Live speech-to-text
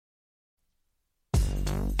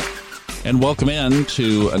And welcome in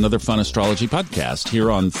to another fun astrology podcast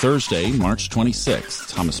here on Thursday, March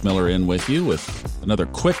 26th. Thomas Miller in with you with another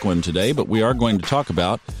quick one today, but we are going to talk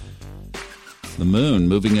about the moon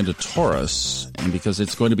moving into Taurus, and because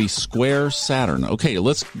it's going to be square Saturn. Okay,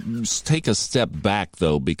 let's take a step back,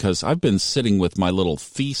 though, because I've been sitting with my little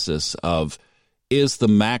thesis of, is the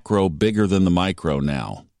macro bigger than the micro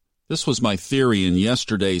now? This was my theory in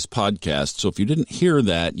yesterday's podcast, so if you didn't hear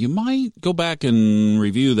that, you might go back and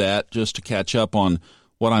review that just to catch up on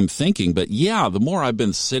what I'm thinking. But yeah, the more I've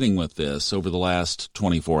been sitting with this over the last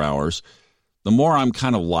 24 hours, the more I'm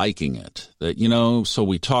kind of liking it. That, so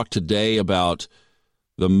we talked today about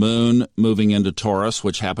the moon moving into Taurus,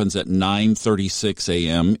 which happens at 9:36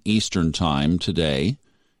 a.m. Eastern Time today.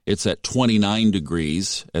 It's at 29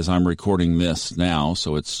 degrees as I'm recording this now,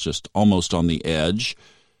 so it's just almost on the edge.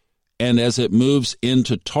 And as it moves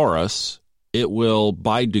into Taurus, it will,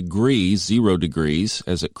 by degrees, 0 degrees,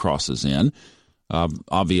 as it crosses in,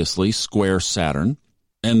 obviously square Saturn.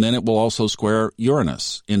 And then it will also square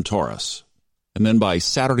Uranus in Taurus. And then by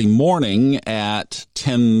Saturday morning at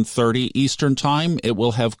 10:30 Eastern Time, it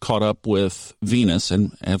will have caught up with Venus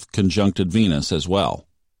and have conjuncted Venus as well.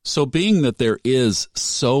 So being that there is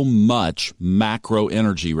so much macro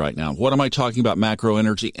energy right now, what am I talking about macro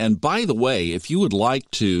energy? And by the way, if you would like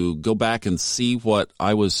to go back and see what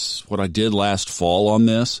I did last fall on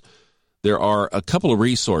this, there are a couple of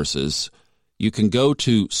resources. You can go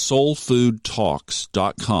to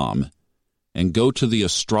soulfoodtalks.com and go to the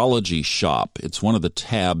astrology shop. It's one of the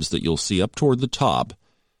tabs that you'll see up toward the top.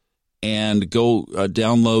 And go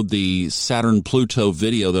download the Saturn-Pluto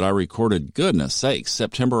video that I recorded, goodness sakes,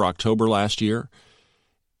 September, October last year.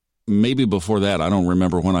 Maybe before that, I don't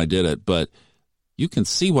remember when I did it, but you can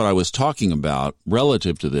see what I was talking about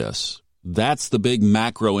relative to this. That's the big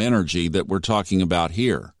macro energy that we're talking about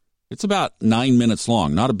here. It's about 9 minutes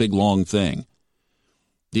long, not a big long thing.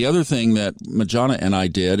 The other thing that Majana and I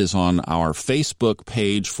did is on our Facebook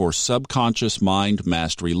page for Subconscious Mind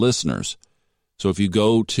Mastery listeners. So if you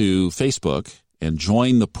go to Facebook and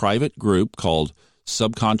join the private group called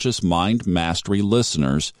Subconscious Mind Mastery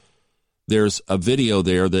Listeners, there's a video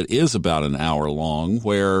there that is about an hour long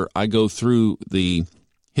where I go through the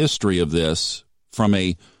history of this from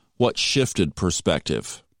a what shifted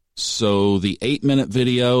perspective. So the 8-minute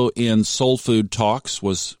video in Soul Food Talks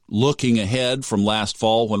was looking ahead from last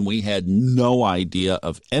fall when we had no idea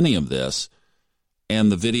of any of this. And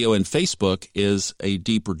the video in Facebook is a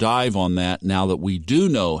deeper dive on that now that we do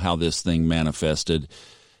know how this thing manifested,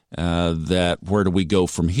 that where do we go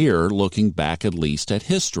from here, looking back at least at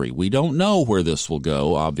history. We don't know where this will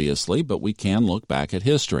go, obviously, but we can look back at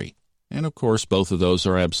history. And, of course, both of those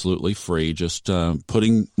are absolutely free, just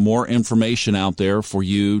putting more information out there for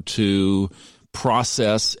you to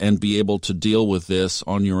process and be able to deal with this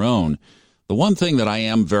on your own. The one thing that I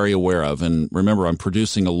am very aware of, and remember, I'm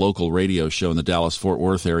producing a local radio show in the Dallas-Fort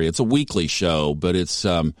Worth area. It's a weekly show, but it's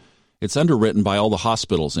underwritten by all the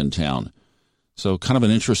hospitals in town. So kind of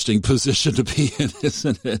an interesting position to be in,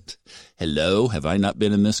 isn't it? Hello, have I not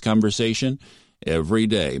been in this conversation? Every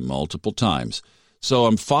day, multiple times. So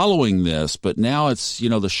I'm following this, but now it's,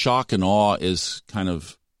 the shock and awe is kind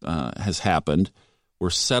of has happened. We're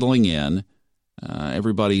settling in.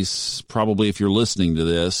 Everybody's probably, if you're listening to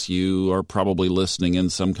this, you are probably listening in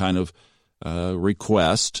some kind of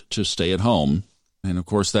request to stay at home. And, of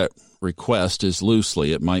course, that request is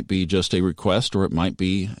loosely. It might be just a request or it might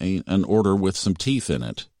be an order with some teeth in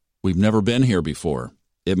it. We've never been here before.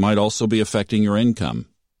 It might also be affecting your income.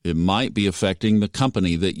 It might be affecting the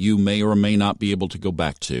company that you may or may not be able to go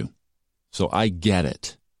back to. So I get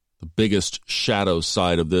it. The biggest shadow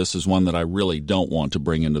side of this is one that I really don't want to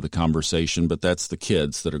bring into the conversation, but that's the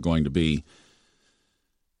kids that are going to be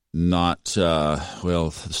not,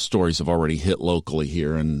 the stories have already hit locally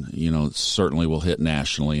here and, certainly will hit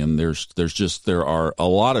nationally. And there are a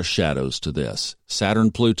lot of shadows to this.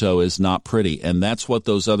 Saturn-Pluto is not pretty, and that's what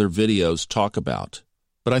those other videos talk about.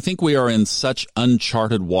 But I think we are in such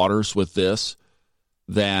uncharted waters with this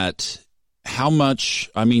that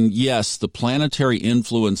yes, the planetary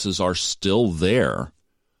influences are still there,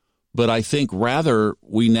 but I think rather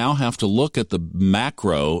we now have to look at the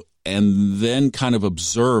macro and then kind of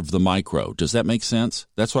observe the micro. Does that make sense?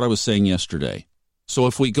 That's what I was saying yesterday. So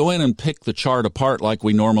if we go in and pick the chart apart like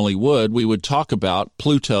we normally would, we would talk about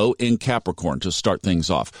Pluto in Capricorn to start things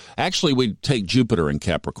off. Actually, we'd take Jupiter in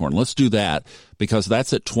Capricorn. Let's do that because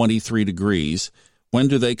that's at 23 degrees. When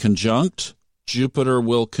do they conjunct? Jupiter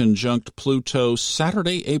will conjunct Pluto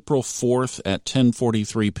Saturday, April 4th at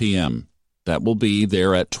 10:43 p.m. That will be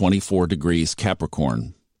there at 24 degrees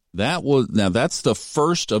Capricorn. Now that's the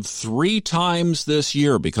first of 3 times this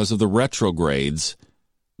year because of the retrogrades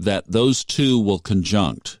that those two will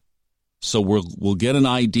conjunct. So we'll get an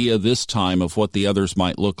idea this time of what the others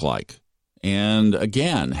might look like. And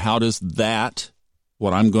again, how does that,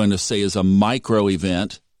 what I'm going to say is a micro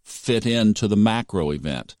event, fit into the macro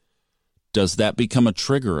event? Does that become a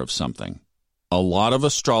trigger of something? A lot of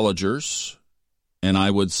astrologers, and I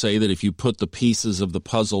would say that if you put the pieces of the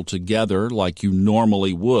puzzle together like you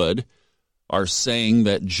normally would, are saying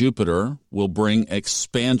that Jupiter will bring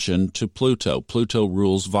expansion to Pluto. Pluto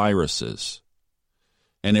rules viruses.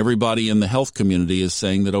 And everybody in the health community is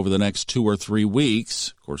saying that over the next 2 or 3 weeks,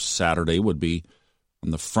 of course Saturday would be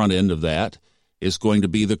on the front end of that, is going to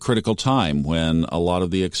be the critical time when a lot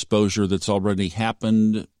of the exposure that's already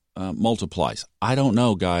happened multiplies. I don't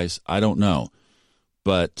know, guys. I don't know.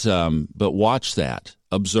 But watch that.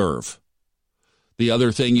 Observe. The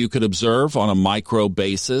other thing you could observe on a micro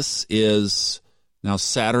basis is, now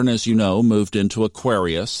Saturn, as you know, moved into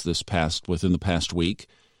Aquarius within the past week.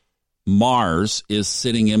 Mars is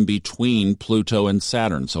sitting in between Pluto and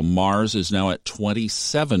Saturn. So Mars is now at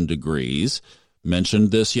 27 degrees. Mentioned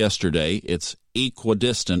this yesterday. It's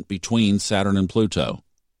equidistant between Saturn and Pluto.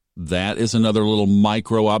 That is another little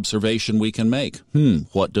micro observation we can make.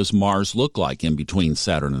 What does Mars look like in between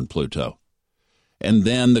Saturn and Pluto? And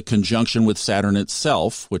then the conjunction with Saturn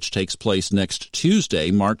itself, which takes place next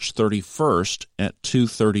Tuesday, March 31st at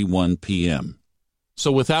 2:31 p.m.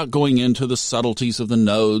 So without going into the subtleties of the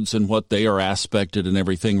nodes and what they are aspected and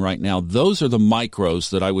everything right now, those are the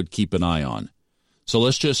micros that I would keep an eye on. So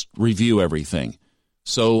let's just review everything.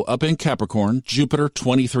 So up in Capricorn, Jupiter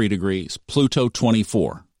 23 degrees, Pluto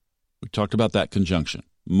 24. We talked about that conjunction.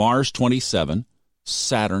 Mars 27,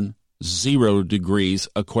 Saturn 0 degrees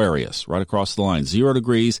Aquarius, right across the line. 0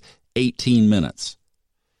 degrees, 18 minutes.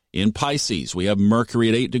 In Pisces, we have Mercury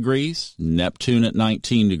at 8 degrees, Neptune at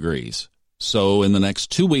 19 degrees. So in the next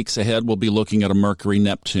 2 weeks ahead, we'll be looking at a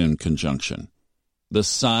Mercury-Neptune conjunction. The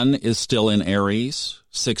Sun is still in Aries,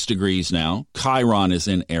 6 degrees now. Chiron is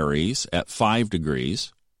in Aries at 5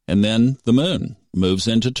 degrees. And then the Moon moves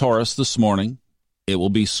into Taurus this morning. It will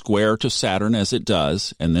be square to Saturn as it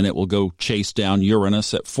does, and then it will go chase down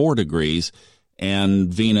Uranus at 4 degrees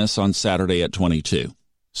and Venus on Saturday at 22.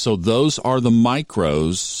 So those are the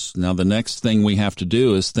micros. Now the next thing we have to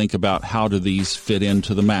do is think about how do these fit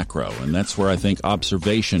into the macro, and that's where I think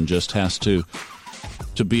observation just has to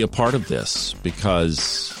be a part of this,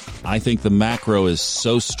 because I think the macro is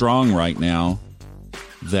so strong right now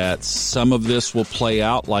that some of this will play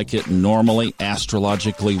out like it normally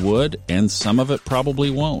astrologically would, and some of it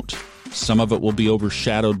probably won't. Some of it will be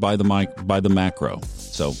overshadowed by the macro.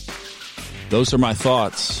 So those are my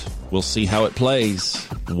thoughts. We'll see how it plays.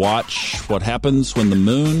 Watch what happens when the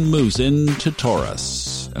moon moves into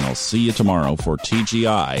Taurus. And I'll see you tomorrow for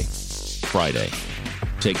TGI Friday.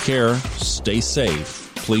 Take care. Stay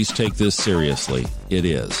safe. Please take this seriously. It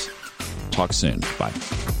is. Talk soon. Bye.